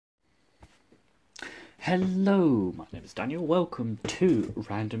Hello, my name is Daniel. Welcome to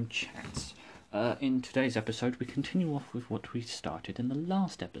Random Chats. In today's episode, we continue off with what we started in the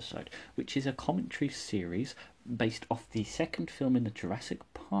last episode, which is a commentary series based off the second film in the Jurassic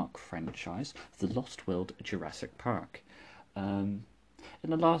Park franchise, The Lost World Jurassic Park. In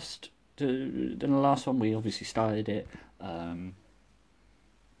the last one, we obviously started it, and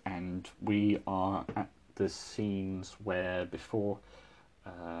we are at the scenes where before.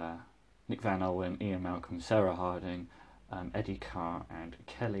 Nick Van Owen, Ian Malcolm, Sarah Harding, Eddie Carr, and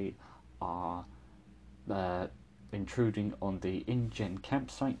Kelly are intruding on the InGen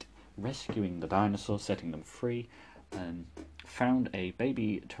campsite, rescuing the dinosaurs, setting them free, found a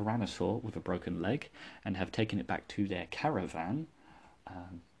baby tyrannosaur with a broken leg, and have taken it back to their caravan.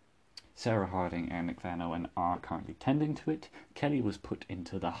 Sarah Harding and Nick Van Owen are currently tending to it. Kelly was put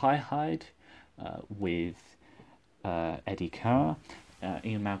into the hide with Eddie Carr.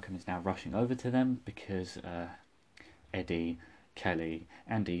 Ian Malcolm is now rushing over to them because Eddie, Kelly,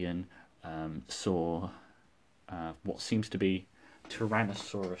 and Ian saw what seems to be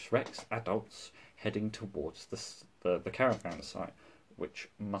Tyrannosaurus Rex adults heading towards the caravan site, which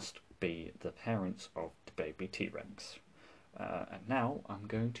must be the parents of the baby T-Rex. And now I'm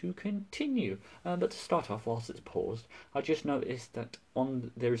going to continue. But to start off, whilst it's paused, I just noticed that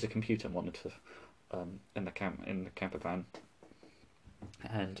there is a computer monitor in the camper van,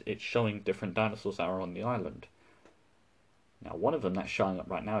 and it's showing different dinosaurs that are on the island. Now, one of them that's showing up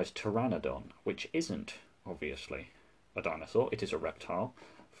right now is Pteranodon, which isn't, obviously, a dinosaur. It is a reptile.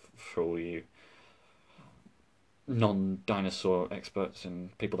 For all you non-dinosaur experts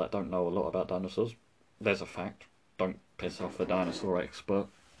and people that don't know a lot about dinosaurs, there's a fact. Don't piss off a dinosaur expert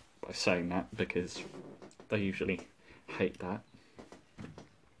by saying that, because they usually hate that.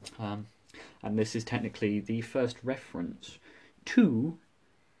 And this is technically the first reference to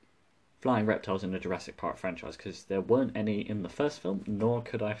flying reptiles in the Jurassic Park franchise, because there weren't any in the first film, nor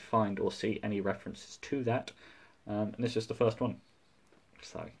could I find or see any references to that, and this is the first one.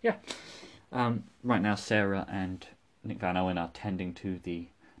 So yeah, right now Sarah and Nick Van Owen are tending to the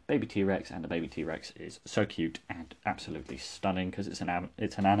baby T-Rex, and the baby T-Rex is so cute and absolutely stunning because it's an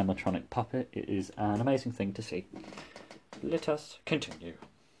animatronic puppet. It is an amazing thing to see. Let us continue.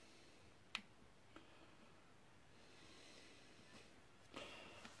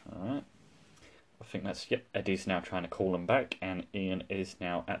 Alright, I think that's, yep, Eddie's now trying to call him back, and Ian is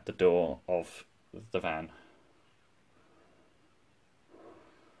now at the door of the van.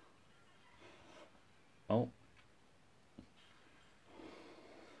 Oh.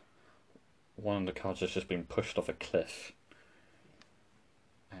 One of the cars has just been pushed off a cliff.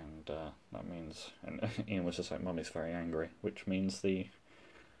 And that means, and Ian was just like, Mummy's very angry, which means the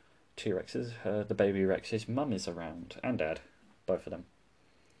T-Rex's, the baby Rex's mum is around, and Dad, both of them.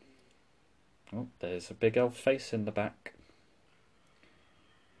 Oh, there's a big old face in the back.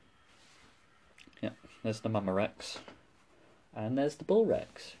 Yep, there's the Mama Rex. And there's the Bull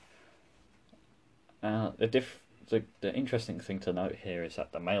Rex. The interesting thing to note here is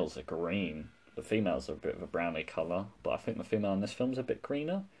that the males are green. The females are a bit of a browny colour, but I think the female in this film is a bit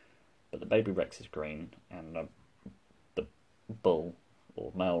greener. But the baby Rex is green, and the bull,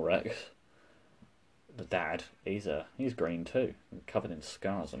 or male Rex, the dad, he's green too, covered in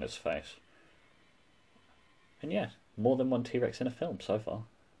scars on his face. And yeah, more than one T-Rex in a film so far.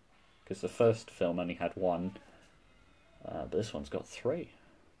 Because the first film only had one, but this one's got three.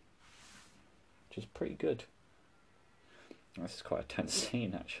 Which is pretty good. This is quite a tense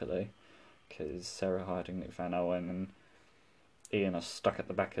scene, actually. Because Sarah Harding, Nick Van Owen, and Ian are stuck at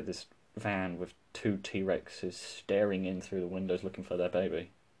the back of this van with two T-Rexes staring in through the windows looking for their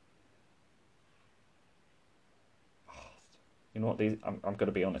baby. You know what? I'm going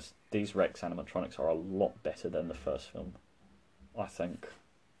to be honest. These Rex animatronics are a lot better than the first film. I think.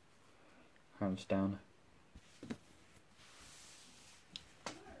 Hands down.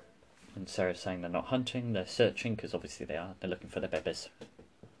 And Sarah's saying they're not hunting, they're searching, because obviously they are. They're looking for their babies.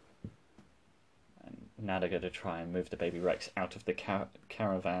 And now they're going to try and move the baby Rex out of the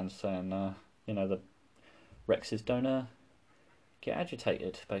caravan, saying, the Rexes don't get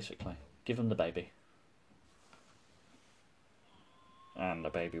agitated, basically. Give them the baby. And the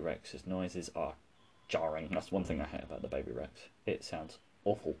baby Rex's noises are jarring. That's one thing I hate about the baby Rex. It sounds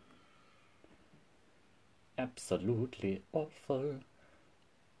awful. Absolutely awful.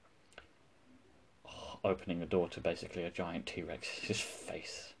 Oh, opening the door to basically a giant T-Rex's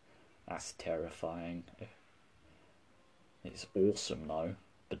face. That's terrifying. It's awesome though,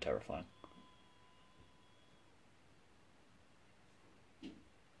 but terrifying.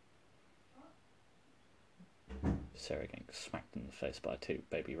 Sarah getting smacked in the face by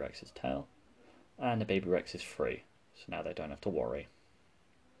baby Rex's tail. And the baby Rex is free, so now they don't have to worry.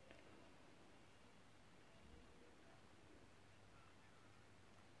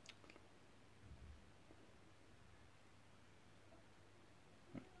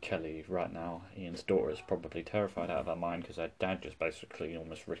 Kelly, right now, Ian's daughter, is probably terrified out of her mind because her dad just basically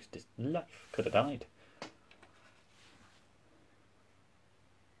almost risked his life. Could have died.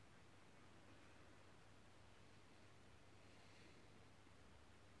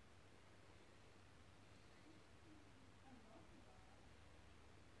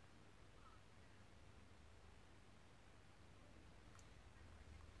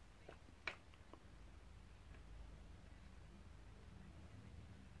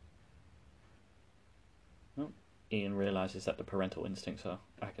 Well, Ian realises that the parental instincts are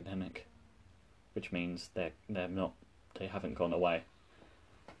academic, which means they haven't gone away.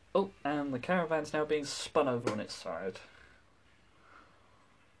 Oh, and the caravan's now being spun over on its side.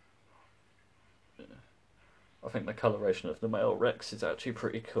 I think the coloration of the male Rex is actually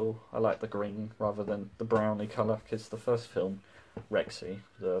pretty cool. I like the green rather than the browny colour, because the first film, Rexy,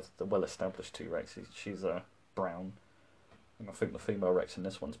 the well-established T-Rex, she's brown. And I think the female Rex in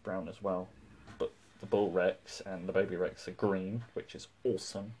this one's brown as well. But the bull Rex and the baby Rex are green, which is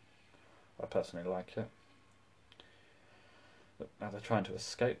awesome. I personally like it. But now they're trying to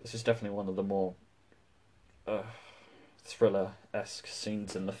escape. This is definitely one of the more thriller-esque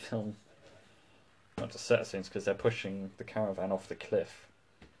scenes in the film. Not just set scenes, because they're pushing the caravan off the cliff,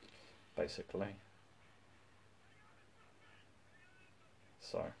 basically.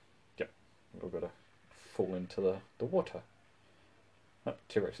 So, yep, we're going to fall into the water. Oh,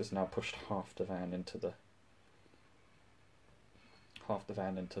 T-Rex has now pushed half the van into the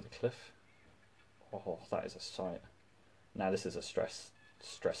cliff. Oh, that is a sight. Now this is a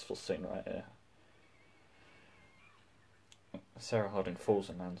stressful scene right here. Sarah Harding falls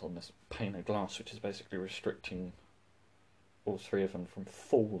and lands on this pane of glass, which is basically restricting all three of them from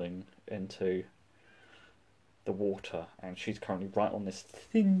falling into the water, and she's currently right on this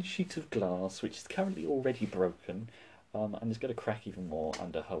thin sheet of glass, which is currently already broken, and is going to crack even more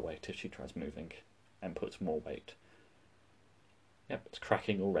under her weight if she tries moving and puts more weight. Yep, it's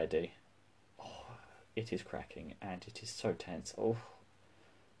cracking already. Oh, it is cracking, and it is so tense. Oh,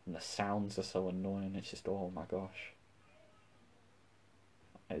 and the sounds are so annoying. It's just, oh my gosh.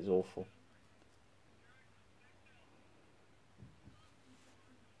 It is awful.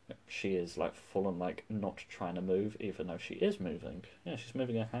 She is like full on like not trying to move, even though she is moving. Yeah, she's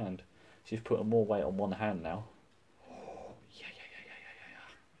moving her hand. She's putting more weight on one hand now. Oh, yeah.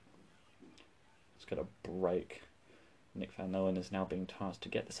 It's gonna break. Nick Van Noen is now being tasked to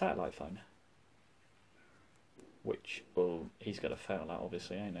get the satellite phone. Which, well, he's gonna fail at,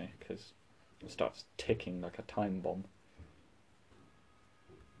 obviously, ain't he? Because it starts ticking like a time bomb.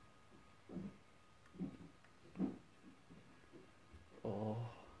 Oh.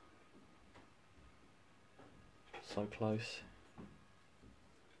 So close.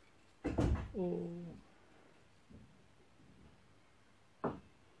 Oh.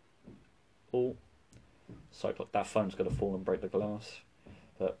 Oh. So close. That phone's going to fall and break the glass.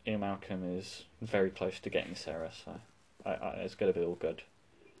 But Ian Malcolm is very close to getting Sarah, so it's going to be all good.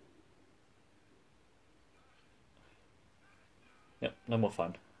 Yep, no more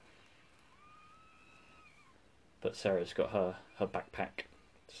phone. But Sarah's got her backpack,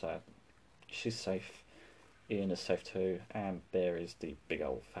 so she's safe. Ian is safe too, and there is the big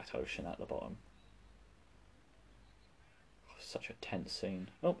old fat ocean at the bottom. Oh, such a tense scene.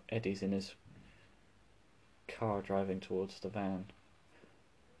 Oh, Eddie's in his car driving towards the van,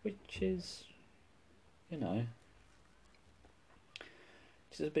 which is, which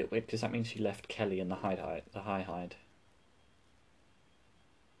is a bit weird because that means she left Kelly in the high hide.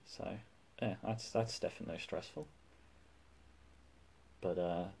 So yeah, that's definitely stressful. But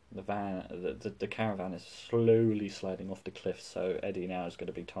the caravan is slowly sliding off the cliff, so Eddie now is going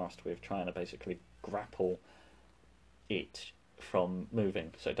to be tasked with trying to basically grapple it from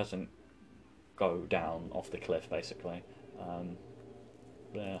moving, so it doesn't go down off the cliff, basically.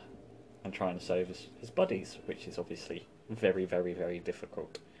 Yeah, and trying to save his buddies, which is obviously very, very, very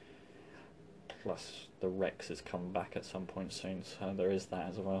difficult. Plus, the Rex has come back at some point soon, so there is that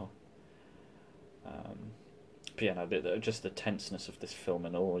as well. But yeah, no, just the tenseness of this film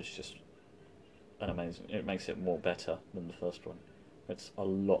and all is just an amazing. It makes it more better than the first one. It's a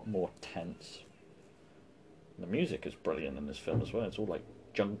lot more tense. And the music is brilliant in this film as well. It's all like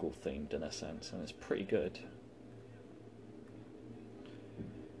jungle themed in a sense, and it's pretty good.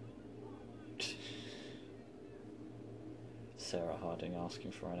 Sarah Harding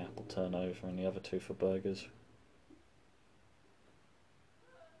asking for an apple turnover and the other two for burgers.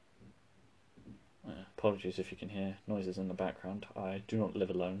 apologies if you can hear noises in the background. I do not live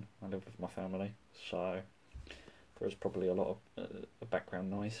alone. I live with my family, so there's probably a lot of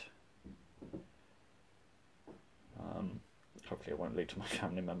background noise. Hopefully it won't lead to my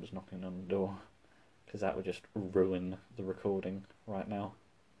family members knocking on the door, because that would just ruin the recording right now.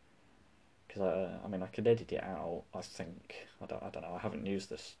 Because I mean, I could edit it out, I think. I don't know. I haven't used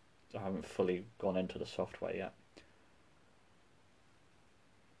this. I haven't fully gone into the software yet.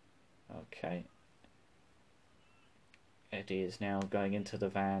 Okay. Eddie is now going into the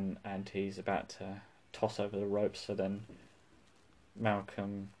van, and he's about to toss over the ropes, so then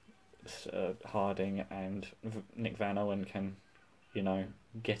Malcolm, Harding and Nick Van Owen can, you know,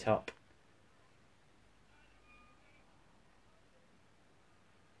 get up.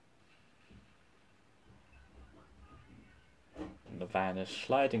 And the van is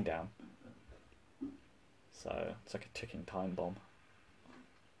sliding down. So it's like a ticking time bomb.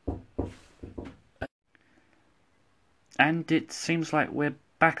 And it seems like we're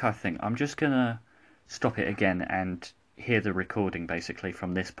back, I think. I'm just gonna stop it again and hear the recording basically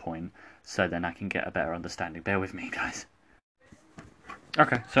from this point, so then I can get a better understanding. Bear with me, guys.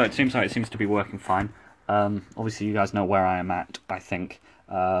 Okay, so it seems to be working fine. Obviously you guys know where I am at, I think.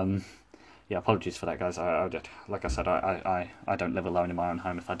 Yeah, apologies for that, guys. Like I said, I don't live alone in my own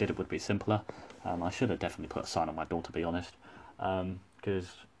home. If I did, it would be simpler. I should have definitely put a sign on my door, to be honest. Because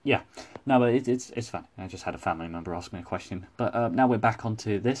yeah, no, but it's fine. I just had a family member ask me a question. But now we're back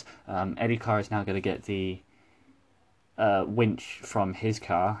onto this. Eddie Carr is now going to get the winch from his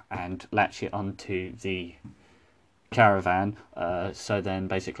car and latch it onto the caravan. So then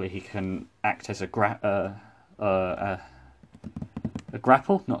basically he can act as a grapple, not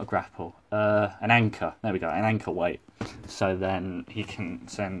a grapple, an anchor. There we go, an anchor weight. So then he can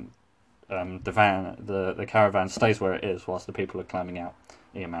send the caravan stays where it is whilst the people are climbing out.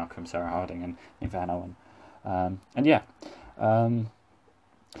 Ian Malcolm, Sarah Harding, and Nick Van Owen. And yeah,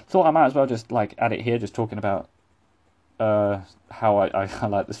 thought I might as well just like add it here, just talking about how I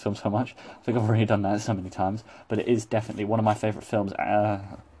like this film so much. I think I've already done that so many times, but it is definitely one of my favourite films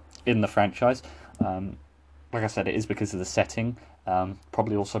in the franchise. Like I said, it is because of the setting,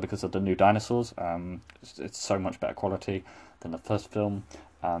 probably also because of the new dinosaurs. It's so much better quality than the first film.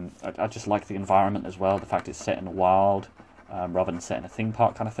 I just like the environment as well, the fact it's set in the wild, rather than set in a theme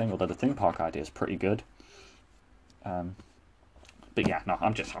park kind of thing, although the theme park idea is pretty good. But yeah, no,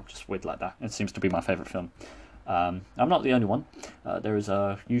 I'm just weird like that. It seems to be my favourite film. I'm not the only one. There is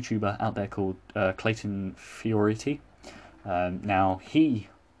a YouTuber out there called Clayton Fioriti. Now, he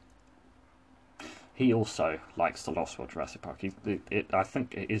also likes the Lost World Jurassic Park. I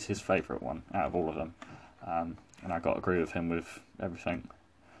think it is his favourite one out of all of them. And I got to agree with him with everything.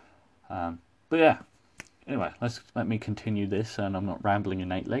 But yeah, anyway, let me continue this, and I'm not rambling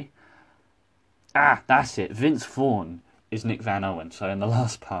innately. That's it. Vince Vaughn is Nick Van Owen. So in the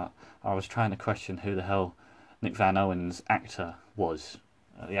last part, I was trying to question who the hell Nick Van Owen's actor was,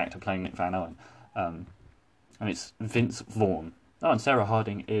 the actor playing Nick Van Owen, and it's Vince Vaughn. Oh, and Sarah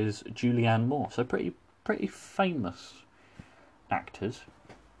Harding is Julianne Moore. So pretty famous actors.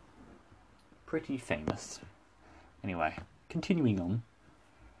 Pretty famous. Anyway, continuing on.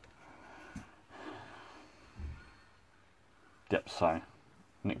 Yep, so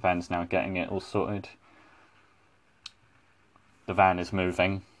Nick Van's now getting it all sorted. The van is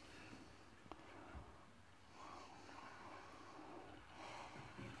moving.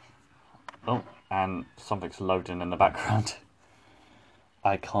 Oh, and something's loading in the background.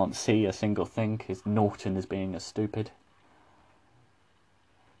 I can't see a single thing because Norton is being a stupid.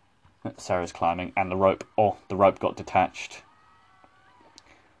 Sarah's climbing, and the rope. Oh, the rope got detached.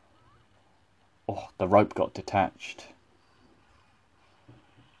 Oh, the rope got detached.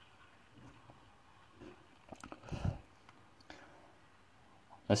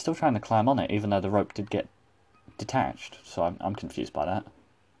 They're still trying to climb on it, even though the rope did get detached. So I'm confused by that.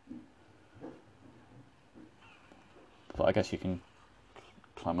 But I guess you can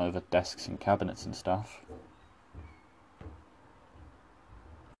climb over desks and cabinets and stuff.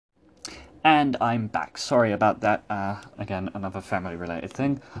 And I'm back. Sorry about that. Again, another family-related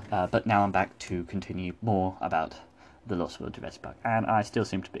thing. But now I'm back to continue more about the Lost World Jurassic Park. And I still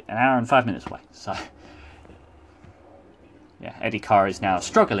seem to be an hour and 5 minutes away. So, yeah, Eddie Carr is now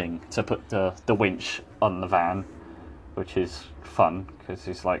struggling to put the winch on the van, which is fun, because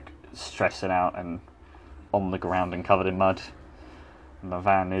he's, like, stressing out and on the ground and covered in mud. And the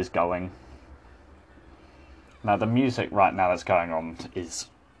van is going. Now, the music right now that's going on is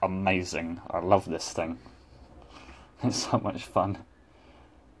amazing. I love this thing. It's so much fun.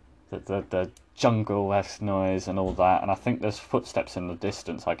 The jungle-esque noise and all that, and I think there's footsteps in the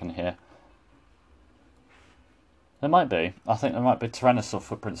distance I can hear. There might be. I think there might be Tyrannosaur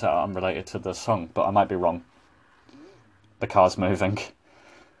footprints that are unrelated to the song, but I might be wrong. The car's moving.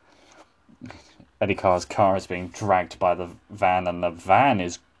 Eddie Carr's car is being dragged by the van, and the van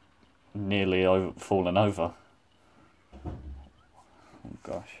is nearly fallen over. Oh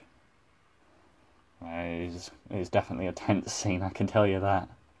gosh. It is definitely a tense scene, I can tell you that.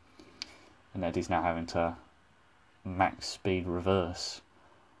 And Eddie's now having to max speed reverse.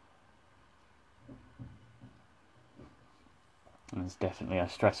 And it's definitely a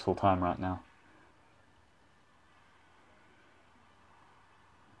stressful time right now.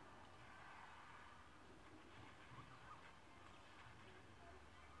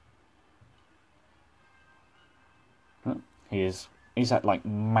 He's at like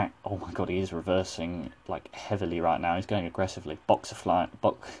oh my god, he is reversing like heavily right now. He's going aggressively. A box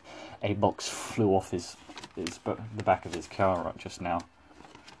flew off the back of his car right just now.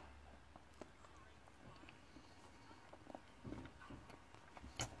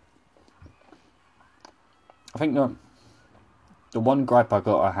 I think the one gripe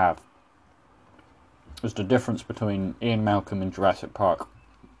I have is the difference between Ian Malcolm in Jurassic Park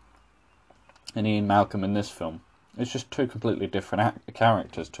and Ian Malcolm in this film. It's just two completely different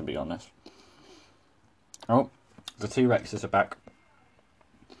characters, to be honest. Oh, the T-Rexes are back.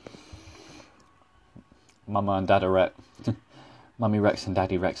 Mama and Dada Rex, Mummy Rex and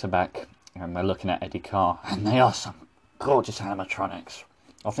Daddy Rex are back, and they're looking at Eddie Carr, and they are some gorgeous animatronics.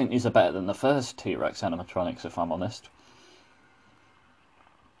 I think these are better than the first T-Rex animatronics, if I'm honest.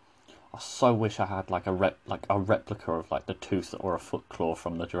 I so wish I had like a replica of like the tooth or a foot claw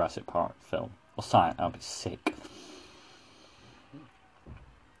from the Jurassic Park film, or something. That'd be sick.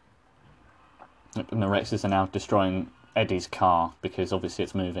 And the Rexes are now destroying Eddie's car because obviously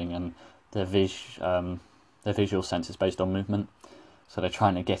it's moving, and their visual sense is based on movement. So they're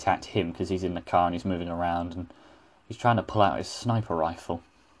trying to get at him because he's in the car and he's moving around, and he's trying to pull out his sniper rifle.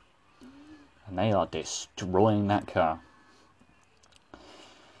 And they are destroying that car.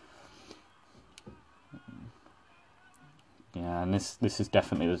 Yeah, and this is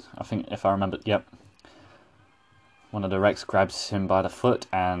definitely, I think if I remember, yep. One of the Rex grabs him by the foot,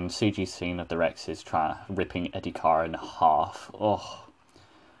 and CG scene of the Rex is ripping Eddie Carr in half. Oh,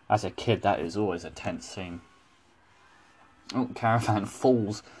 as a kid, that is always a tense scene. Oh, Caravan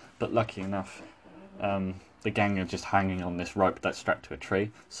falls, but lucky enough, the gang are just hanging on this rope that's strapped to a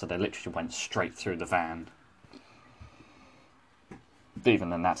tree, so they literally went straight through the van. But even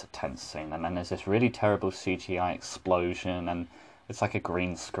then, that's a tense scene. And then there's this really terrible CGI explosion, and it's like a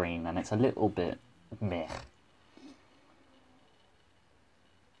green screen, and it's a little bit meh.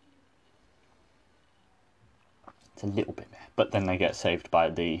 It's a little bit meh. But then they get saved by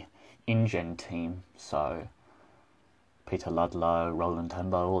the InGen team, so Peter Ludlow, Roland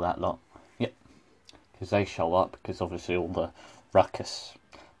Tembo, all that lot. Yep. Because they show up, because obviously all the ruckus,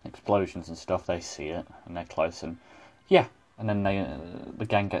 explosions and stuff, they see it, and they're close, and yeah. And then the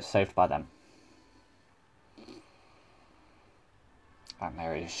gang gets saved by them. And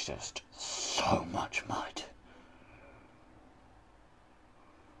there is just so much mud.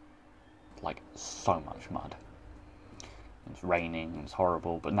 Like, so much mud. It's raining, it's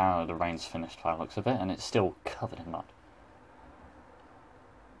horrible, but now the rain's finished by the looks of it, and it's still covered in mud.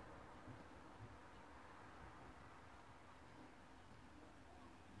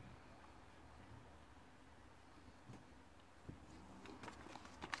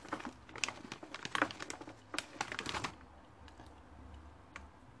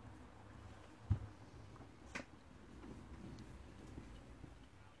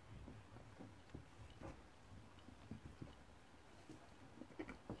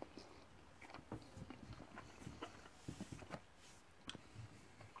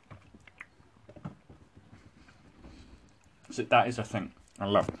 So that is a thing I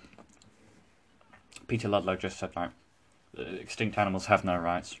love. Peter Ludlow just said, like, extinct animals have no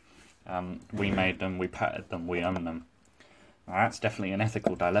rights. We made them, we patented them, we own them. Now, that's definitely an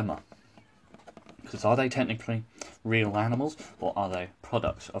ethical dilemma. Because are they technically real animals, or are they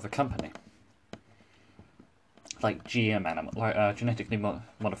products of a company? Like GM animals, like genetically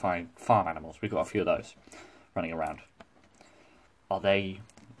modified farm animals. We've got a few of those running around. Are they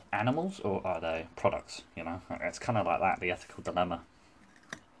animals, or are they products? You know, it's kind of like that, the ethical dilemma.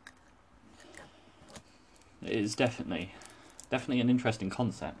 It is definitely an interesting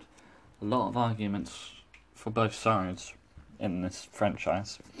concept. A lot of arguments for both sides in this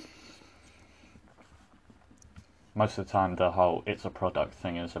franchise. Most of the time, the whole "it's a product"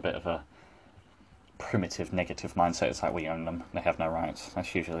 thing is a bit of a primitive, negative mindset. It's like, we own them, they have no rights.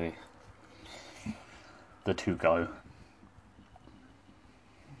 That's usually the two go.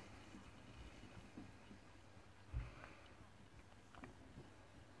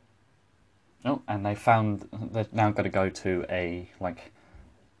 Oh, and they found they're now going to go to a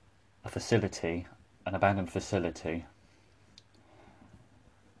facility, an abandoned facility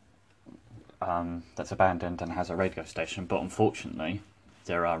that's abandoned and has a radio station. But unfortunately,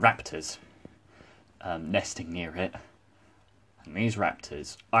 there are raptors nesting near it. And these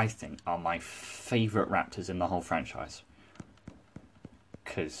raptors, I think, are my favourite raptors in the whole franchise.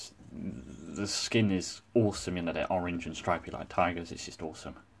 Because the skin is awesome, you know, they're orange and stripy like tigers. It's just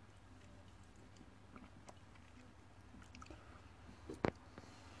awesome.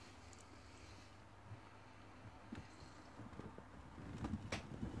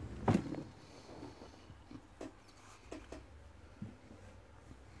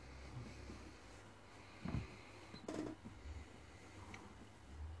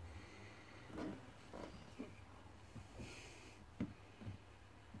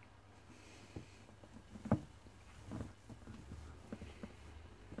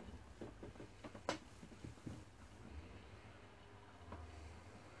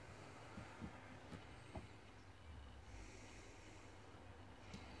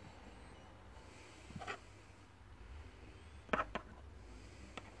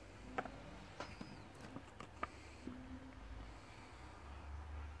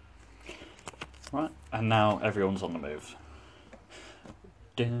 Right, and now everyone's on the move.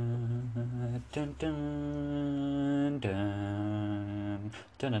 Dun, dun, dun, dun, dun,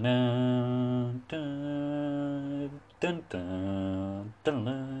 dun, dun, dun, dun, dun, dun, dun,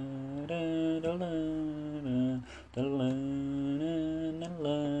 dun, dun, dun,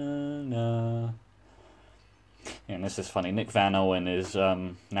 dun. Yeah, and this is funny. Nick Van Owen is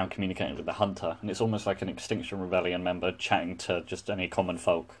now communicating with the Hunter, and it's almost like an Extinction Rebellion member chatting to just any common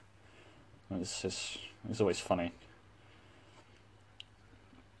folk. It's always funny.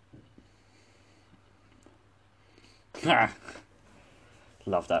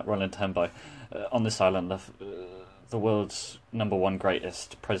 Love that. Roland Tembo. On this island, the world's number one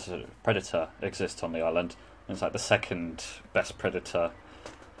greatest predator exists on the island. It's like the second best predator.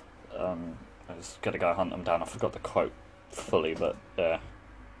 I was going to go hunt them down. I forgot the quote fully, but yeah.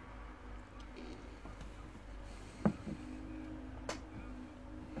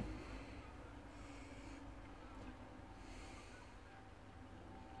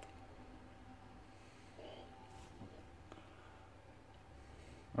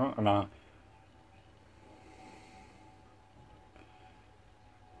 Oh, no.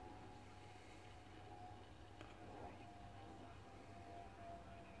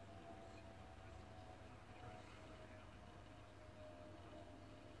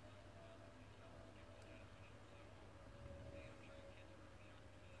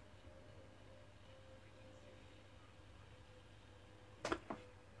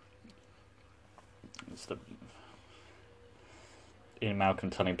 It's the Ian Malcolm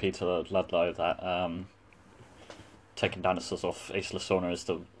telling Peter Ludlow that taking dinosaurs off Ace Lasorna is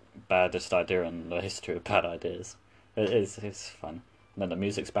the baddest idea in the history of bad ideas. It's fun. And then the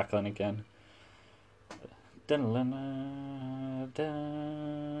music's back on again. Dun, dun,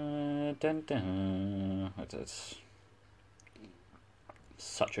 dun, dun, dun. It's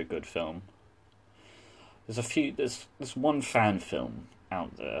such a good film. There's one fan film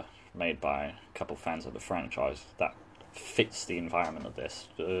out there made by a couple fans of the franchise that fits the environment of this.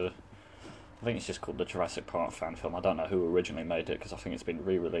 I think it's just called the Jurassic Park fan film. I don't know who originally made it because I think it's been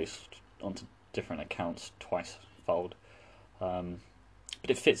re-released onto different accounts twice fold. But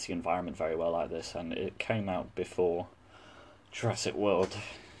it fits the environment very well like this, and it came out before Jurassic World.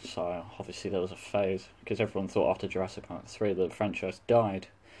 So obviously there was a phase because everyone thought after Jurassic Park 3 the franchise died.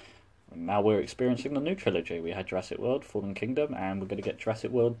 And now we're experiencing the new trilogy. We had Jurassic World, Fallen Kingdom, and we're going to get Jurassic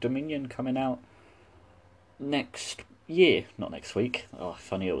World Dominion coming out next year. Not next week. Oh,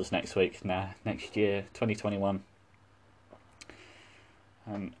 funny it was next week. Nah, next year, 2021.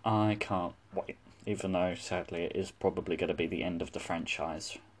 And I can't wait. Even though, sadly, it is probably going to be the end of the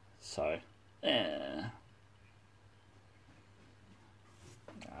franchise. So, it's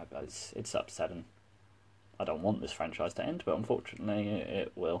upsetting. I don't want this franchise to end, but unfortunately,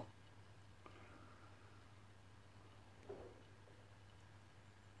 it will.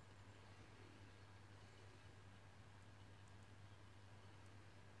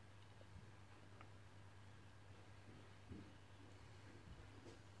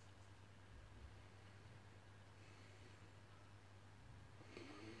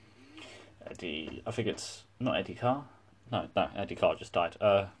 I think it's not Eddie Carr. No, Eddie Carr just died.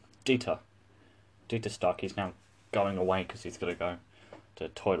 Dieter. Dieter Stark. He's now going away because he's got to go to the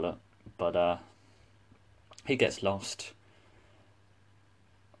toilet. But he gets lost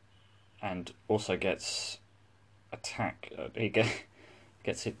and also gets attacked.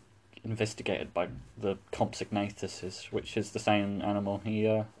 Gets it. investigated by the Compsognathus, which is the same animal he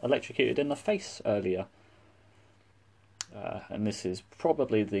electrocuted in the face earlier. And this is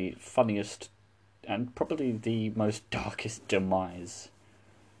probably the funniest and probably the most darkest demise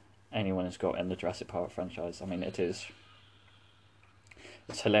anyone has got in the Jurassic Park franchise. I mean, it's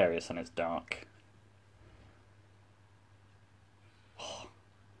hilarious and it's dark.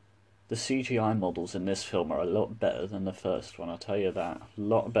 The CGI models in this film are a lot better than the first one, I'll tell you that. A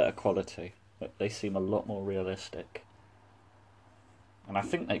lot better quality. They seem a lot more realistic. And I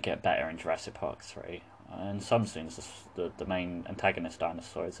think they get better in Jurassic Park 3. In some scenes, the main antagonist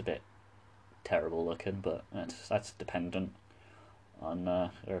dinosaur is a bit terrible looking, but that's dependent on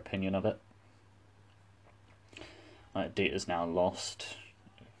their opinion of it. Like, Dieter's now lost,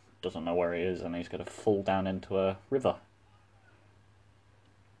 doesn't know where he is, and he's going to fall down into a river.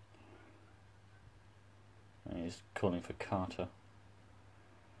 And he's calling for Carter.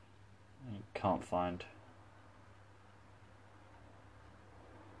 He can't find.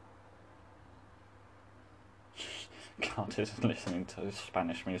 Carter's listening to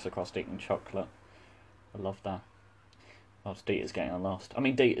Spanish music whilst eating chocolate. I love that. Whilst Dieter's getting lost. I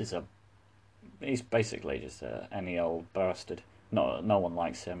mean, he's basically just any old bastard. No one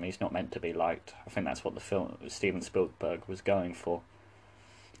likes him. He's not meant to be liked. I think that's what the film Steven Spielberg was going for.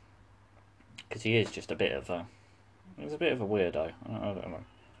 Because he is just a bit of a weirdo. I don't know.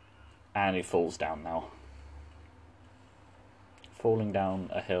 And he falls down now. Falling down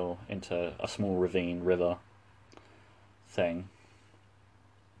a hill into a small ravine river thing.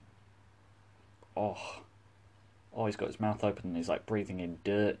 Oh, he's got his mouth open and he's like breathing in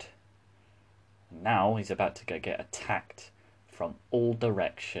dirt. And now he's about to get attacked from all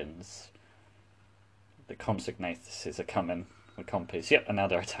directions. The Compsognathus are coming with compies. Yep, and now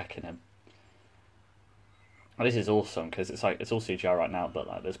they're attacking him. Well, this is awesome because it's all CGI right now, but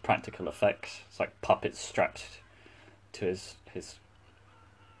like there's practical effects. It's like puppets strapped to his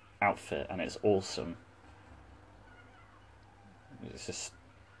outfit, and it's awesome. It's just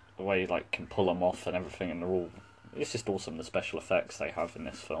the way you can pull them off and everything, and it's just awesome, the special effects they have in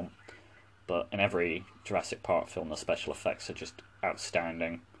this film. But in every Jurassic Park film, the special effects are just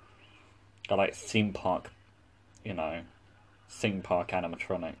outstanding. I like theme park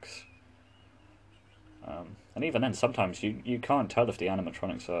animatronics. And even then, sometimes you can't tell if the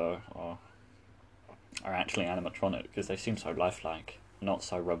animatronics are actually animatronic because they seem so lifelike, not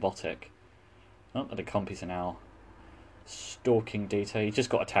so robotic. Not that the compies are now stalking Dieter. He just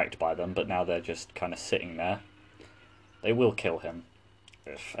got attacked by them, but now they're just kind of sitting there. They will kill him.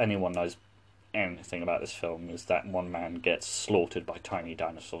 If anyone knows anything about this film, is that one man gets slaughtered by tiny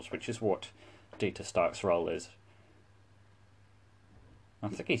dinosaurs, which is what Dieter Stark's role is. I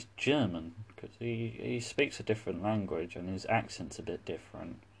think he's German, because he speaks a different language and his accent's a bit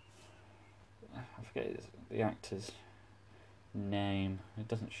different. I forget the actor's name. It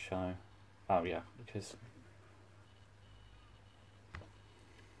doesn't show. Oh yeah, because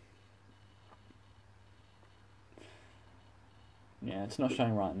yeah, it's not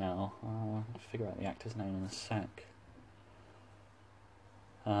showing right now. I'll figure out the actor's name in a sec.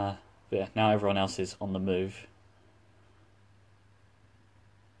 Yeah, now everyone else is on the move.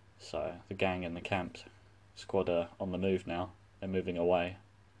 So the gang and the camp squad are on the move now. They're moving away.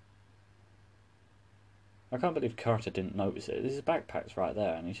 I can't believe Carter didn't notice it. His backpack's right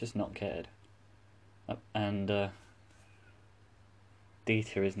there and he's just not cared. And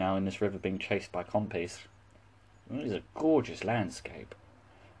Dieter is now in this river being chased by compies. It is a gorgeous landscape.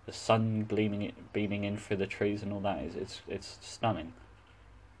 The sun beaming in through the trees and all that. It's stunning.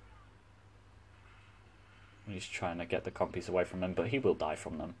 He's trying to get the compies away from him, but he will die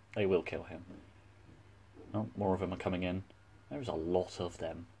from them. They will kill him. Oh, more of them are coming in. There's a lot of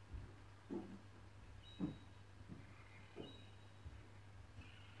them.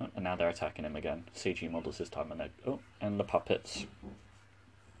 Oh, and now they're attacking him again. CG models this time, and the puppets.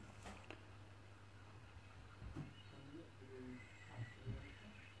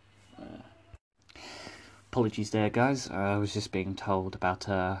 Apologies there, guys. I was just being told about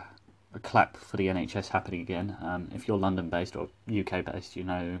a clap for the NHS happening again. If you're London-based or UK-based, you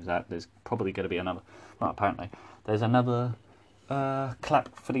know that there's probably going to be another... Well, apparently, there's another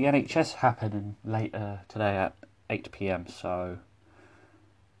clap for the NHS happening later today at 8 PM, so...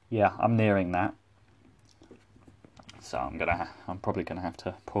 Yeah, I'm nearing that. So I'm probably gonna have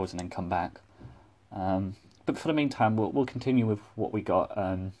to pause and then come back. But for the meantime, we'll continue with what we got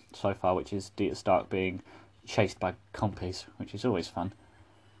so far, which is Dieter Stark being chased by compies, which is always fun.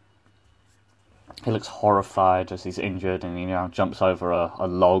 He looks horrified as he's injured, and he now jumps over a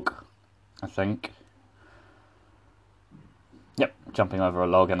log, I think. Yep, jumping over a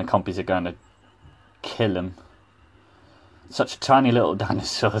log, and the compies are going to kill him. Such a tiny little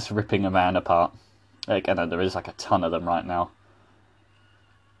dinosaurs ripping a man apart. Like, I know there is like a ton of them right now.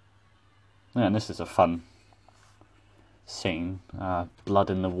 Yeah, and this is a fun scene. Blood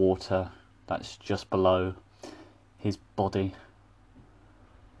in the water. That's just below his body.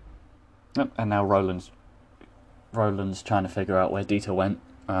 Yep, and now Roland's trying to figure out where Dieter went.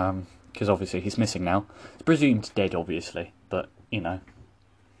 Because obviously he's missing now. He's presumed dead, obviously, but you know.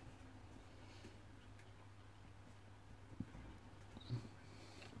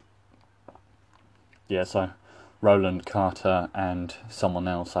 Yeah, so Roland, Carter, and someone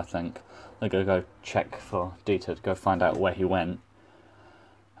else, I think, they're going to go check for Dieter to go find out where he went.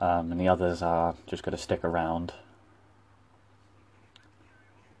 And the others are just going to stick around.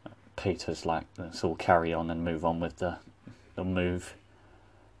 Peter's like, let's all carry on and move on with the move.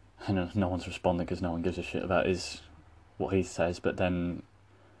 And no one's responding because no one gives a shit about what he says. But then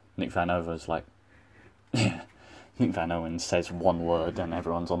Nick Van Over's like, Nick Van Owen says one word and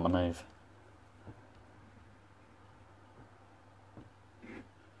everyone's on the move.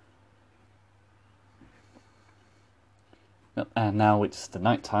 And now it's the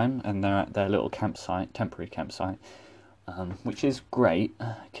night time, and they're at their little temporary campsite, which is great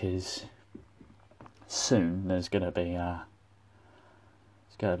because soon there's gonna be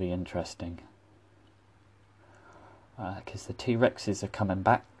it's gonna be interesting because the T-Rexes are coming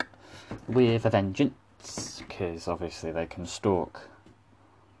back with a vengeance, because obviously they can stalk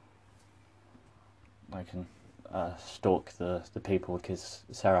the people, because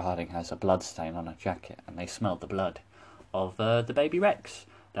Sarah Harding has a blood stain on her jacket and they smelled the blood of the baby Rex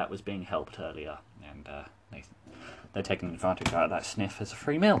that was being helped earlier, and they're taking advantage out of that sniff as a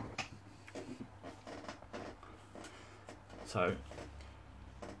free meal. So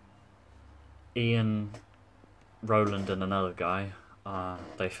Ian, Roland and another guy,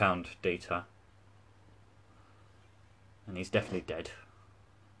 they found Dieter, and he's definitely dead.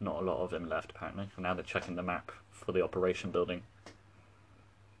 Not a lot of him left apparently, and now they're checking the map for the operation building.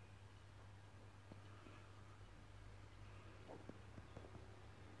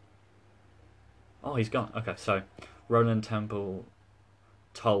 Oh, he's gone. Okay, so Roland Temple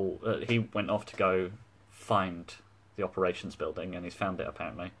he went off to go find the operations building, and he's found it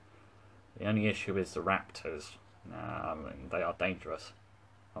apparently. The only issue is the raptors. I mean, they are dangerous.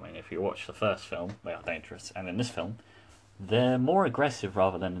 I mean, if you watch the first film, they are dangerous, and in this film, they're more aggressive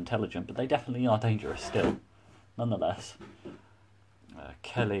rather than intelligent, but they definitely are dangerous still, nonetheless.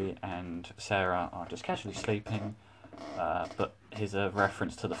 Kelly and Sarah are just casually sleeping, but here's a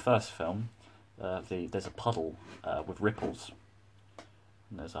reference to the first film. There's a puddle with ripples,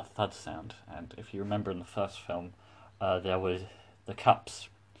 and there's a thud sound. And if you remember in the first film, there were the cups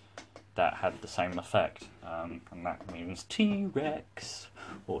that had the same effect, and that means T-Rex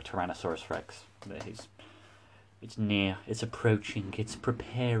or Tyrannosaurus Rex. It's near, it's approaching, it's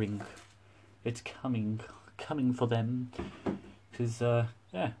preparing, it's coming for them. Because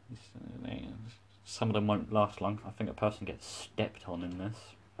some of them won't last long. I think a person gets stepped on in this.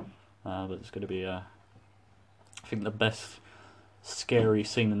 But it's going to be I think the best scary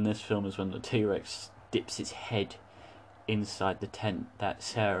scene in this film is when the T-Rex dips its head inside the tent that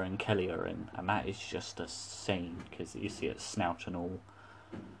Sarah and Kelly are in, and that is just a scene, because you see its snout and all.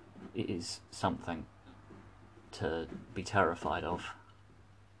 It is something to be terrified of.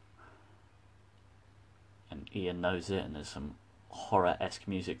 And Ian knows it, and there's some horror-esque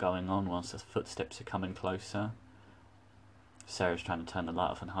music going on whilst the footsteps are coming closer. Sarah's trying to turn the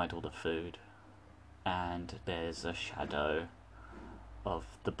light off and hide all the food, and there's a shadow of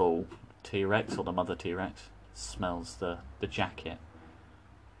the bull T-Rex, or the mother T-Rex, smells the jacket.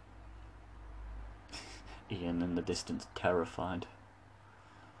 Ian in the distance, terrified.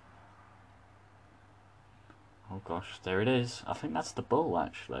 Oh gosh, there it is. I think that's the bull,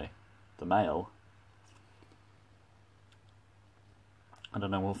 actually. The male. I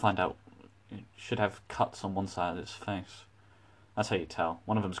don't know, we'll find out. It should have cuts on one side of its face. That's how you tell.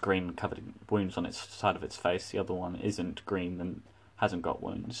 One of them's green, covered in wounds on its side of its face. The other one isn't green and hasn't got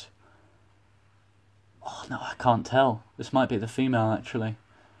wounds. Oh no, I can't tell. This might be the female, actually.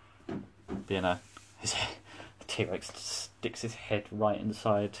 But, you know, the T-Rex sticks his head right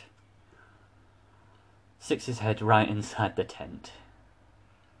inside the tent.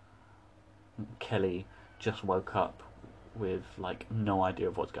 Kelly just woke up with, like, no idea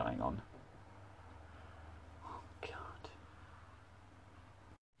of what's going on. Oh, God.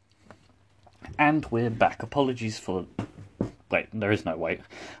 And we're back. Apologies for... Wait, there is no wait.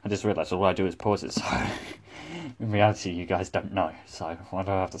 I just realised all I do is pause it, so... In reality, you guys don't know, so why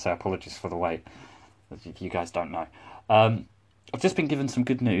do I have to say apologies for the wait? If you guys don't know. I've just been given some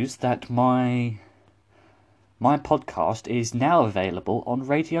good news that my podcast is now available on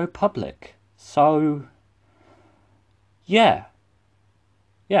Radio Public. So, yeah.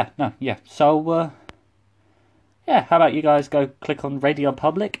 Yeah, no, yeah. So, yeah, how about you guys go click on Radio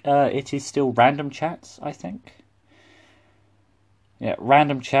Public? It is still Random Chats, I think. Yeah,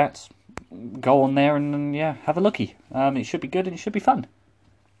 Random Chats. Go on there and yeah, have a looky. It should be good and it should be fun.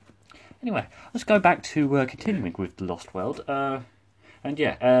 Anyway, let's go back to continuing with The Lost World. And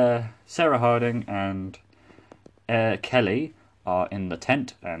yeah, Sarah Harding and Kelly are in the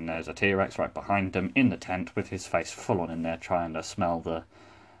tent, and there's a T-Rex right behind them in the tent with his face full on in there trying to smell the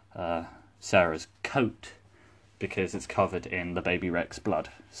Sarah's coat because it's covered in the baby Rex blood.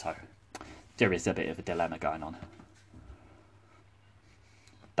 So there is a bit of a dilemma going on.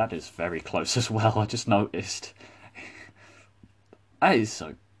 That is very close as well, I just noticed. That is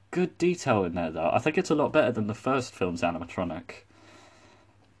so good detail in there, though. I think it's a lot better than the first film's animatronic.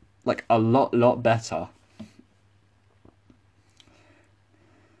 Like, a lot better.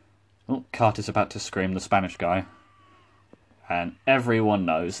 Oh, Carter's about to scream, the Spanish guy. And everyone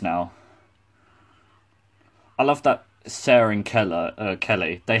knows now. I love that Sarah and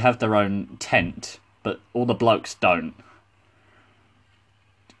Kelly, they have their own tent, but all the blokes don't.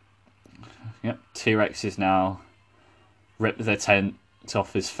 Yep, T-Rex is now ripped their tent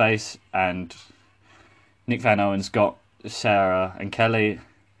off his face, and Nick Van Owen's got Sarah and Kelly,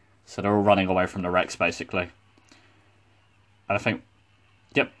 so they're all running away from the Rex, basically. And I think,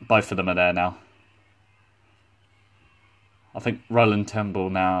 yep, both of them are there now. I think Roland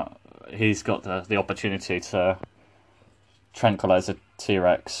Temple now, he's got the opportunity to tranquilise a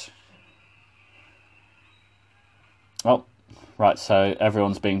T-Rex. Oh, right, so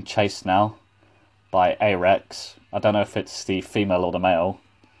everyone's being chased now by a Rex. I don't know if it's the female or the male,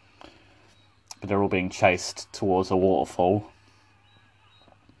 but they're all being chased towards a waterfall.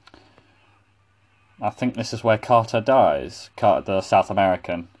 I think this is where Carter dies. Carter, the South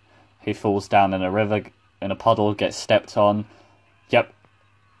American. He falls down in a river, in a puddle, gets stepped on. Yep.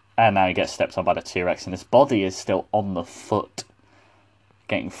 And now he gets stepped on by the T-Rex, and his body is still on the foot,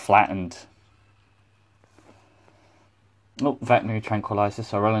 getting flattened. Oh, veterinary tranquilizer.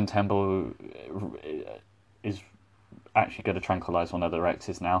 So Roland Temple is actually going to tranquilize one of the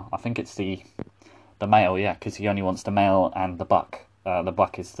Rexes now. I think it's the male, yeah, because he only wants the male and the buck. The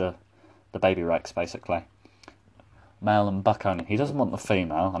buck is the baby Rex, basically. Male and buck only. He doesn't want the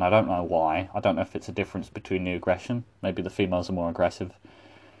female, and I don't know why. I don't know if it's a difference between the aggression. Maybe the females are more aggressive.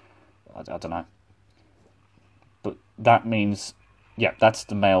 I don't know. But that means, yeah, that's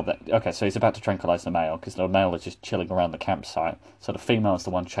the male that... Okay, so he's about to tranquilize the male, because the male is just chilling around the campsite. So the female is the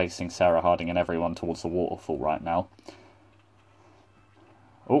one chasing Sarah Harding and everyone towards the waterfall right now.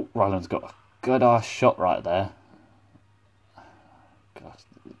 Oh, Roland's got a good-ass shot right there. God.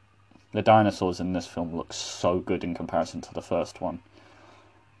 The dinosaurs in this film look so good in comparison to the first one.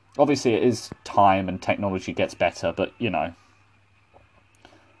 Obviously, it is time and technology gets better, but, you know.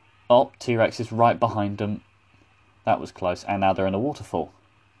 Oh, T-Rex is right behind them. That was close. And now they're in a waterfall.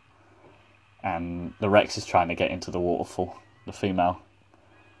 And the Rex is trying to get into the waterfall. The female.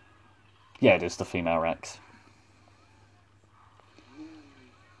 Yeah, it is the female Rex.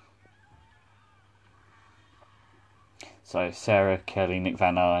 So Sarah, Kelly, Nick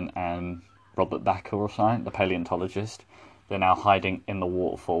Van Owen, and Robert Bakker or something, the paleontologist, they're now hiding in the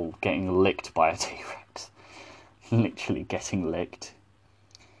waterfall, getting licked by a T-Rex. Literally getting licked.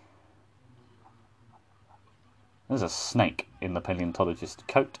 There's a snake in the paleontologist's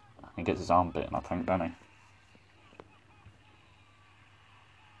coat. He gets his arm bitten, I think, don't he?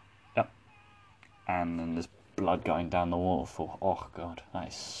 Yep. And then there's blood going down the waterfall. Oh, God. That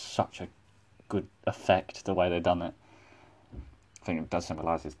is such a good effect, the way they've done it. I think it does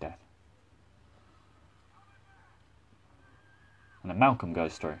symbolise his death. And then Malcolm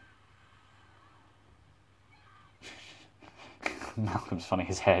goes through. Malcolm's funny,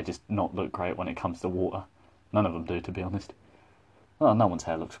 his hair does not look great when it comes to water. None of them do, to be honest. Well, no one's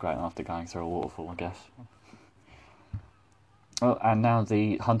hair looks great after going through a waterfall, I guess. Well, and now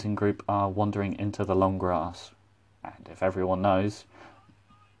the hunting group are wandering into the long grass. And if everyone knows,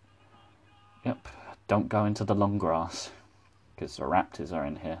 yep, don't go into the long grass, because the raptors are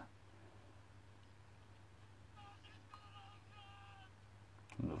in here.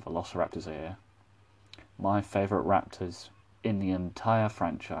 And the velociraptors are here. My favourite raptors in the entire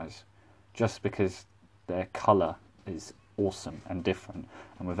franchise, just because their colour is awesome and different,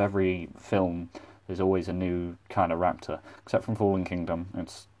 and with every film there's always a new kind of raptor, except from Fallen Kingdom.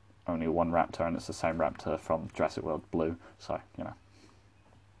 It's only one raptor, and it's the same raptor from Jurassic World Blue, so, you know.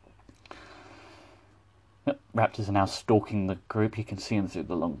 Yep, raptors are now stalking the group. You can see them through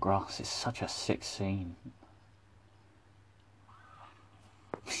the long grass. It's such a sick scene.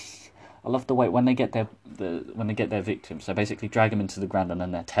 I love the way when they get their victims, they basically drag them into the ground and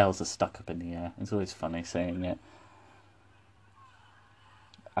then their tails are stuck up in the air. It's always funny seeing it.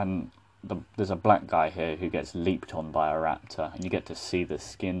 And there's a black guy here who gets leaped on by a raptor, and you get to see the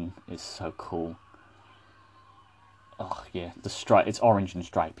skin is so cool. Oh yeah, the stripe, it's orange and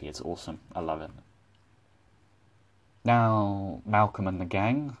stripy. It's awesome. I love it. Now Malcolm and the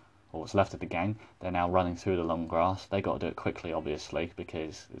gang, or what's left of the gang, they're now running through the long grass. They got to do it quickly, obviously,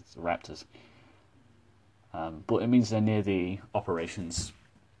 because it's the raptors. But it means they're near the operations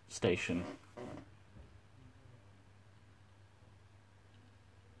station.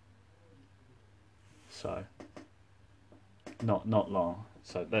 So not long.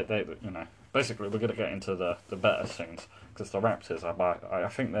 So they basically we're gonna get into the better scenes because the raptors I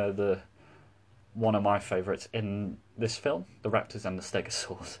think they're the one of my favourites in this film. The raptors and the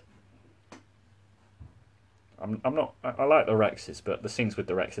stegosaurs. I'm not. I like the Rexes, but the scenes with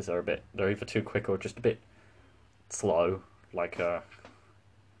the Rexes are they're either too quick or just a bit slow. Like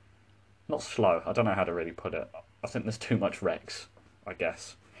not slow. I don't know how to really put it. I think there's too much Rex, I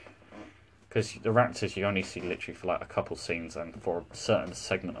guess. Because the raptors you only see literally for like a couple scenes and for a certain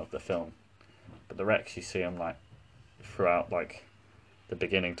segment of the film, but the Rex you see them like throughout like the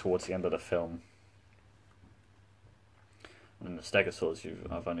beginning towards the end of the film. And the stegosaurs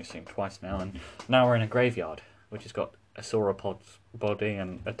I've only seen twice now, and now we're in a graveyard which has got a sauropod's body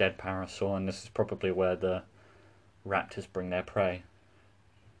and a dead parasaur, and this is probably where the raptors bring their prey.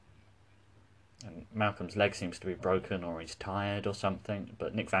 And Malcolm's leg seems to be broken, or he's tired or something,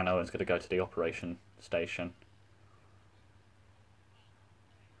 but Nick Van Owen's going to go to the operation station.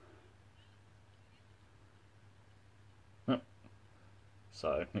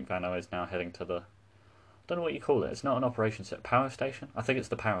 So Nick Van Owen is now heading to the... I don't know what you call it. It's not an operation set. Power station? I think it's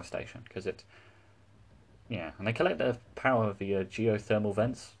the power station, because it... Yeah, and they collect their power via geothermal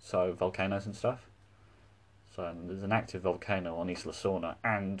vents, so volcanoes and stuff. So there's an active volcano on Isla Sorna,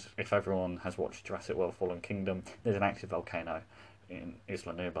 and if everyone has watched Jurassic World Fallen Kingdom, there's an active volcano in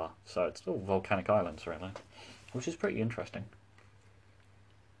Isla Nublar. So it's all volcanic islands, really, which is pretty interesting.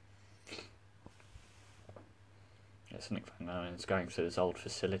 Yes, Nick Van Owen is going to his old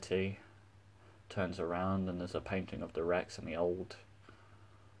facility, turns around, and there's a painting of the Rex in the old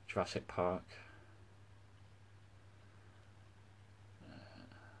Jurassic Park.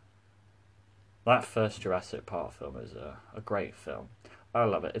 That first Jurassic Park film is a great film. I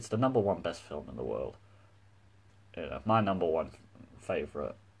love it. It's the #1 best film in the world. My #1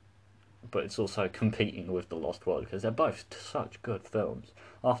 favourite. But it's also competing with The Lost World because they're both such good films.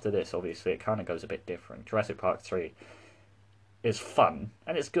 After this, obviously, it kind of goes a bit different. Jurassic Park 3 is fun,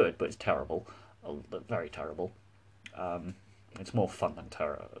 and it's good, but it's terrible. Very terrible. It's more fun than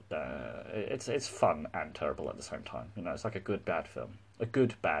terrible. It's fun and terrible at the same time. You know, it's like a good bad film. A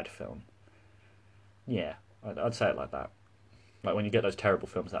good bad film. Yeah, I'd say it like that. Like when you get those terrible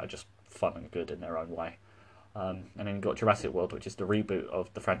films that are just fun and good in their own way. And then you've got Jurassic World, which is the reboot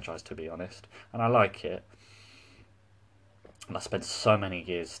of the franchise, to be honest. And I like it. And I spent so many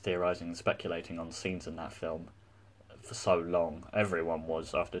years theorising and speculating on scenes in that film for so long. Everyone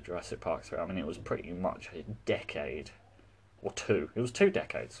was after Jurassic Park 3. I mean, it was pretty much a decade. Or two. It was 2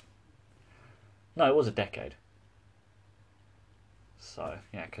 decades. No, it was a decade. So,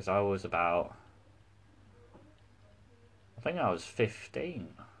 yeah, because I was about... I think I was 15.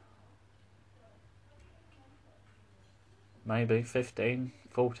 Maybe 15,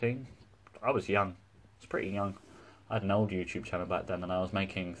 14. I was young. I was pretty young. I had an old YouTube channel back then, and I was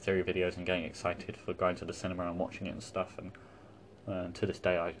making theory videos and getting excited for going to the cinema and watching it and stuff. And to this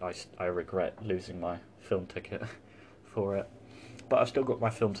day, I regret losing my film ticket for it. But I've still got my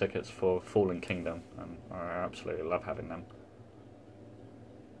film tickets for Fallen Kingdom, and I absolutely love having them.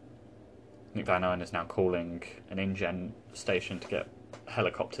 Nick Van Owen is now calling an InGen station to get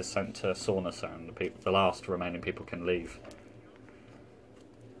helicopters sent to Sorna so the last remaining people can leave.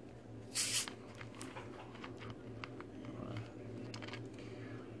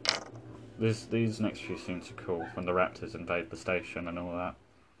 These next few scenes are cool when the raptors invade the station and all that.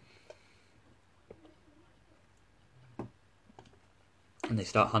 And they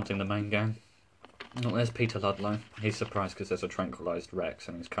start hunting the main gang. Oh, there's Peter Ludlow. He's surprised because there's a tranquilised Rex,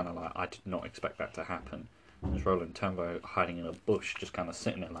 and he's kind of like, I did not expect that to happen. And there's Roland Turnbow hiding in a bush, just kind of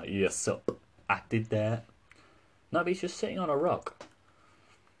sitting there like, yes, sir, I did that. No, but he's just sitting on a rock.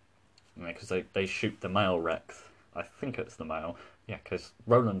 Because they shoot the male Rex. I think it's the male. Yeah, because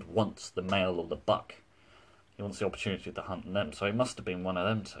Roland wants the male or the buck. He wants the opportunity to hunt them, so he must have been one of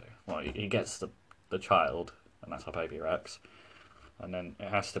them two. Well, he gets the child, and that's our baby Rex. And then it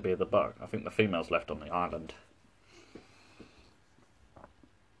has to be the buck. I think the female's left on the island.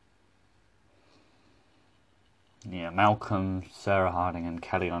 Yeah, Malcolm, Sarah Harding, and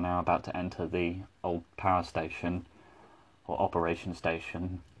Kelly are now about to enter the old power station, or operation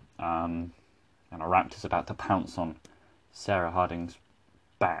station, and a raptor's about to pounce on Sarah Harding's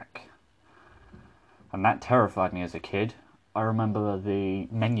back. And that terrified me as a kid. I remember the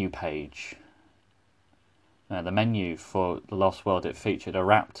menu page. The menu for The Lost World, it featured a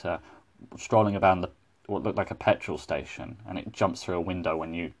raptor strolling about what looked like a petrol station, and it jumps through a window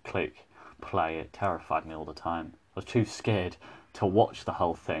when you click play. It terrified me all the time. I was too scared to watch the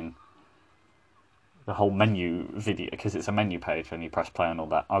whole thing, the whole menu video, because it's a menu page and you press play and all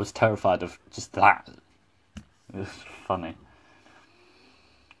that. I was terrified of just that. It was funny.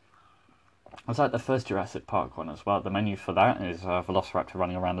 It was like the first Jurassic Park one as well. The menu for that is a Velociraptor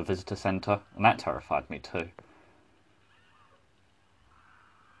running around the visitor centre, and that terrified me too.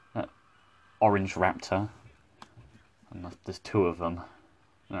 Orange raptor, and there's two of them.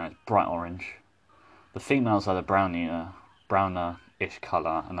 It's bright orange. The females are the browner-ish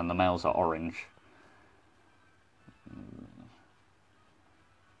colour, and then the males are orange.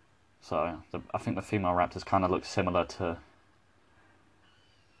 So I think the female raptors kind of look similar to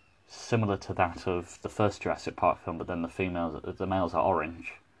that of the first Jurassic Park film, but then the males are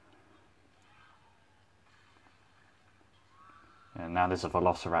orange. And now there's a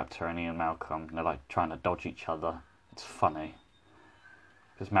Velociraptor and Ian Malcolm, and they're like trying to dodge each other. It's funny.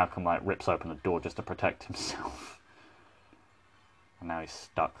 Because Malcolm like rips open the door just to protect himself. And now he's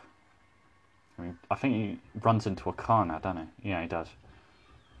stuck. I think he runs into a car now, doesn't he? Yeah, he does.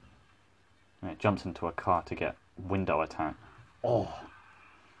 And he jumps into a car to get window attack. Oh!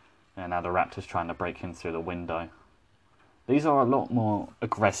 And now the raptor's trying to break in through the window. These are a lot more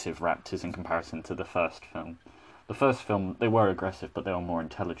aggressive raptors in comparison to the first film. The first film, they were aggressive, but they were more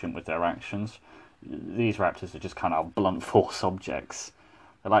intelligent with their actions. These raptors are just kind of blunt force objects.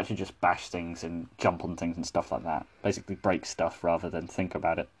 They like to just bash things and jump on things and stuff like that. Basically break stuff rather than think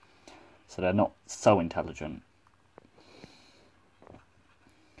about it. So they're not so intelligent.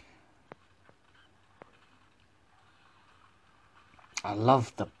 I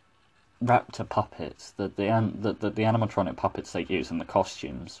love the raptor puppets. The animatronic puppets they use and the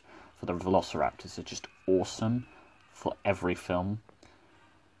costumes for the Velociraptors are just awesome for every film.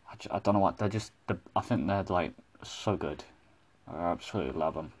 I don't know what, they're just, I think they're like so good. I absolutely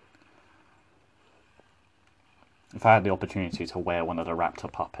love them. If I had the opportunity to wear one of the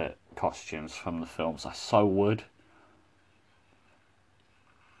raptor puppet costumes from the films, I so would.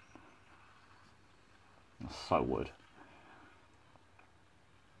 I so would.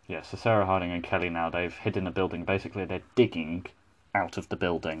 Yeah, so Sarah Harding and Kelly now, they've hidden the building. Basically, they're digging out of the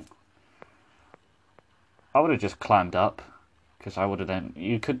building. I would have just climbed up, because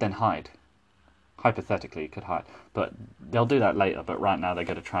you could then hide. Hypothetically, you could hide. But they'll do that later, but right now they're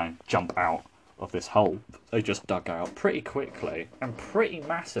going to try and jump out of this hole they just dug out pretty quickly and pretty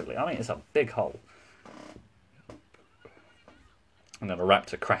massively. I mean, it's a big hole. And then a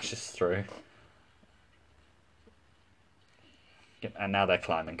raptor crashes through. And now they're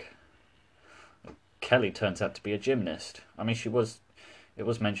climbing. Kelly turns out to be a gymnast. I mean, it was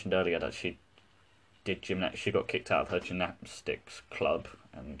mentioned earlier that she did gymnastics. She got kicked out of her gymnastics club,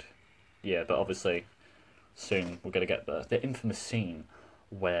 and yeah, but obviously soon we're going to get the infamous scene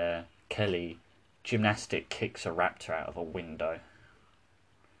where Kelly gymnastic kicks a raptor out of a window.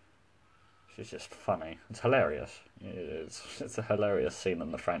 It's just funny. It's hilarious. It's a hilarious scene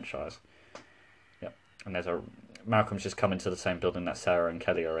in the franchise. Yep. And Malcolm's just come into the same building that Sarah and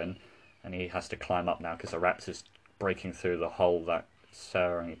Kelly are in, and he has to climb up now because the raptor's breaking through the hole that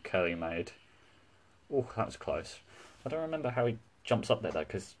Sarah and Kelly made. Oh, that was close. I don't remember how he jumps up there though,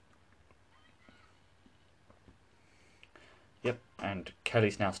 because... Yep, and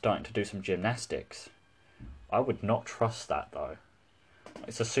Kelly's now starting to do some gymnastics. I would not trust that though.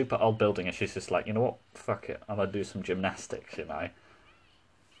 It's a super old building and she's just like, you know what, fuck it, I'm gonna do some gymnastics, you know.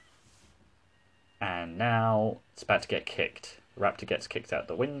 And now it's about to get kicked. The raptor gets kicked out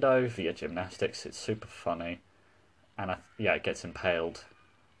the window via gymnastics. It's super funny. And it gets impaled.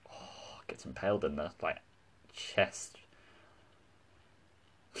 Gets impaled in the chest.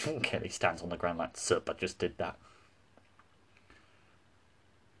 Kelly stands on the ground like, sup, I just did that.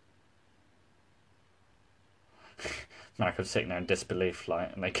 Malcolm's sitting there in disbelief,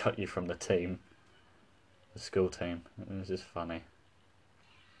 and they cut you from the team, the school team. It was just funny.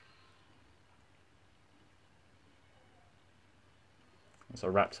 So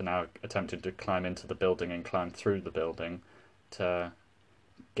raptor now attempted to climb into the building and climb through the building to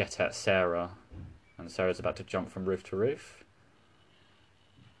get at Sarah and Sarah's about to jump from roof to roof.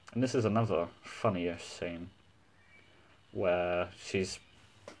 And this is another funny-ish scene where she's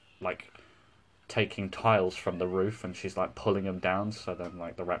like taking tiles from the roof and she's like pulling them down, so then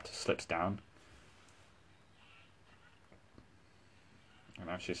like the raptor slips down. And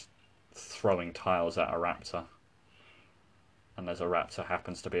now she's throwing tiles at a raptor, and there's a raptor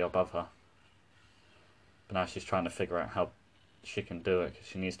happens to be above her. But now she's trying to figure out how she can do it, because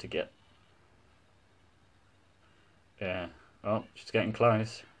she needs to get... Yeah. Oh, she's getting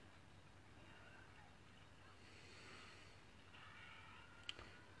close.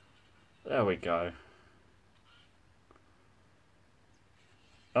 There we go.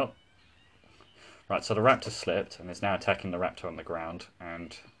 Oh. Right, so the raptor slipped and is now attacking the raptor on the ground,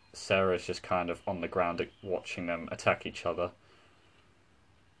 and Sarah's just kind of on the ground watching them attack each other.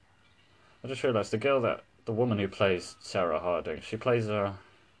 I just realised the woman who plays Sarah Harding, she plays a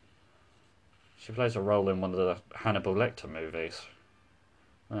role in one of the Hannibal Lecter movies.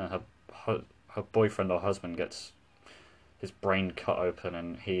 Her boyfriend or husband gets his brain cut open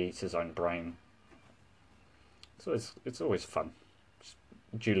and he eats his own brain. So it's always fun.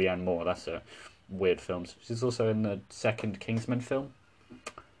 Julianne Moore, that's it. Weird films. She's also in the second Kingsman film.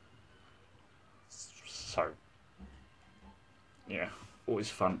 So, yeah, always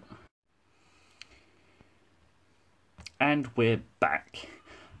fun. And we're back.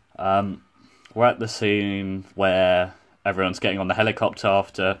 We're at the scene where everyone's getting on the helicopter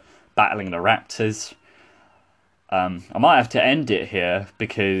after battling the raptors. I might have to end it here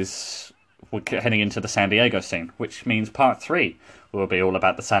because we're heading into the San Diego scene, which means part 3 will be all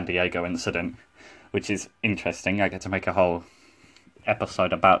about the San Diego incident, which is interesting. I get to make a whole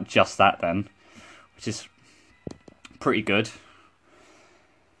episode about just that then, which is pretty good.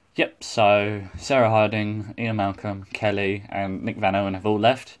 Yep, so Sarah Harding, Ian Malcolm, Kelly, and Nick Van Owen have all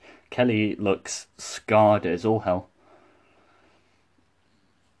left. Kelly looks scarred as all hell.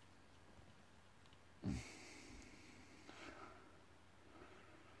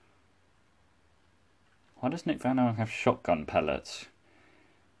 Why does Nick Van Owen have shotgun pellets?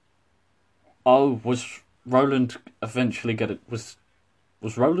 Oh, was Roland eventually was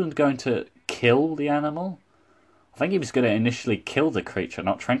Roland going to kill the animal? I think he was going to initially kill the creature,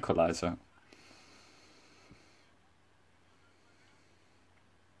 not tranquilize it.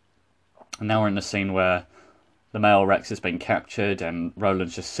 And now we're in the scene where the male Rex has been captured and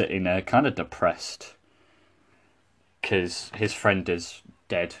Roland's just sitting there kind of depressed because his friend is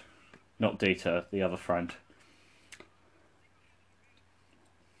dead. Not Dieter, the other friend.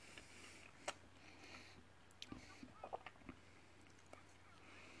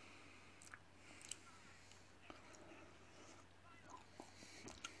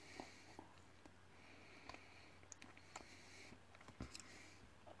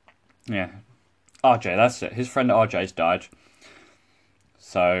 Yeah. RJ, that's it. His friend RJ's died.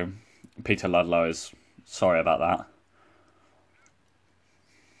 So, Peter Ludlow is sorry about that.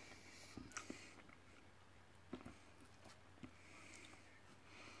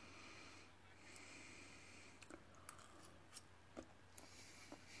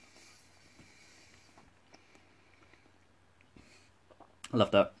 I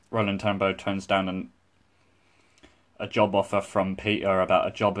love that Roland Tambo turns down a job offer from Peter about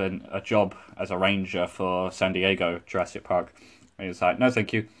a job as a ranger for San Diego Jurassic Park. And he's like, no,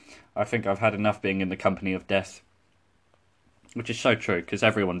 thank you. I think I've had enough being in the company of death. Which is so true, because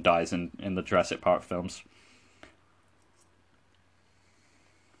everyone dies in the Jurassic Park films.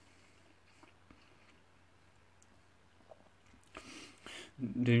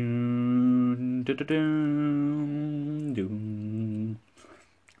 Doom, do do doom, doom,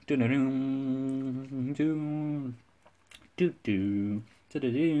 do do doom, doom, do do do do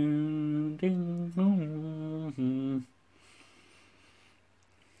doom, doom.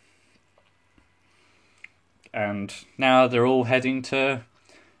 And now they're all heading to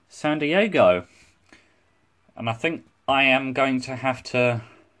San Diego. And I think I am going to have to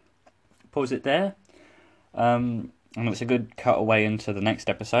pause it there. And it's a good cutaway into the next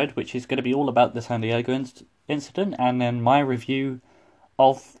episode, which is going to be all about the San Diego incident and then my review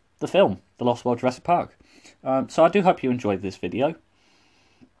of the film, The Lost World Jurassic Park. So I do hope you enjoyed this video.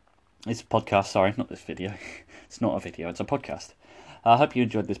 It's a podcast, sorry, not this video. It's not a video, it's a podcast. I hope you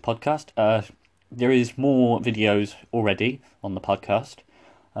enjoyed this podcast. There is more videos already on the podcast.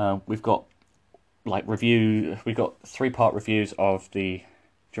 We've got we've got 3-part reviews of the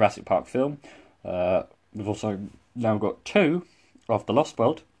Jurassic Park film. We've also now got 2 of The Lost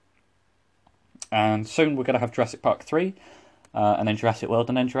World. And soon we're going to have Jurassic Park 3, and then Jurassic World,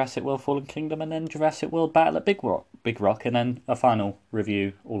 and then Jurassic World Fallen Kingdom, and then Jurassic World Battle at Big Rock, and then a final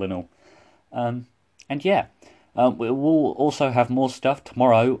review all in all. And yeah, we will also have more stuff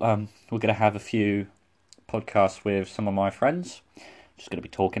tomorrow. We're going to have a few podcasts with some of my friends. Just going to be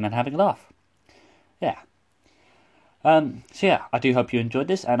talking and having a laugh. Yeah. So yeah, I do hope you enjoyed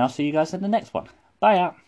this, and I'll see you guys in the next one. Bye out.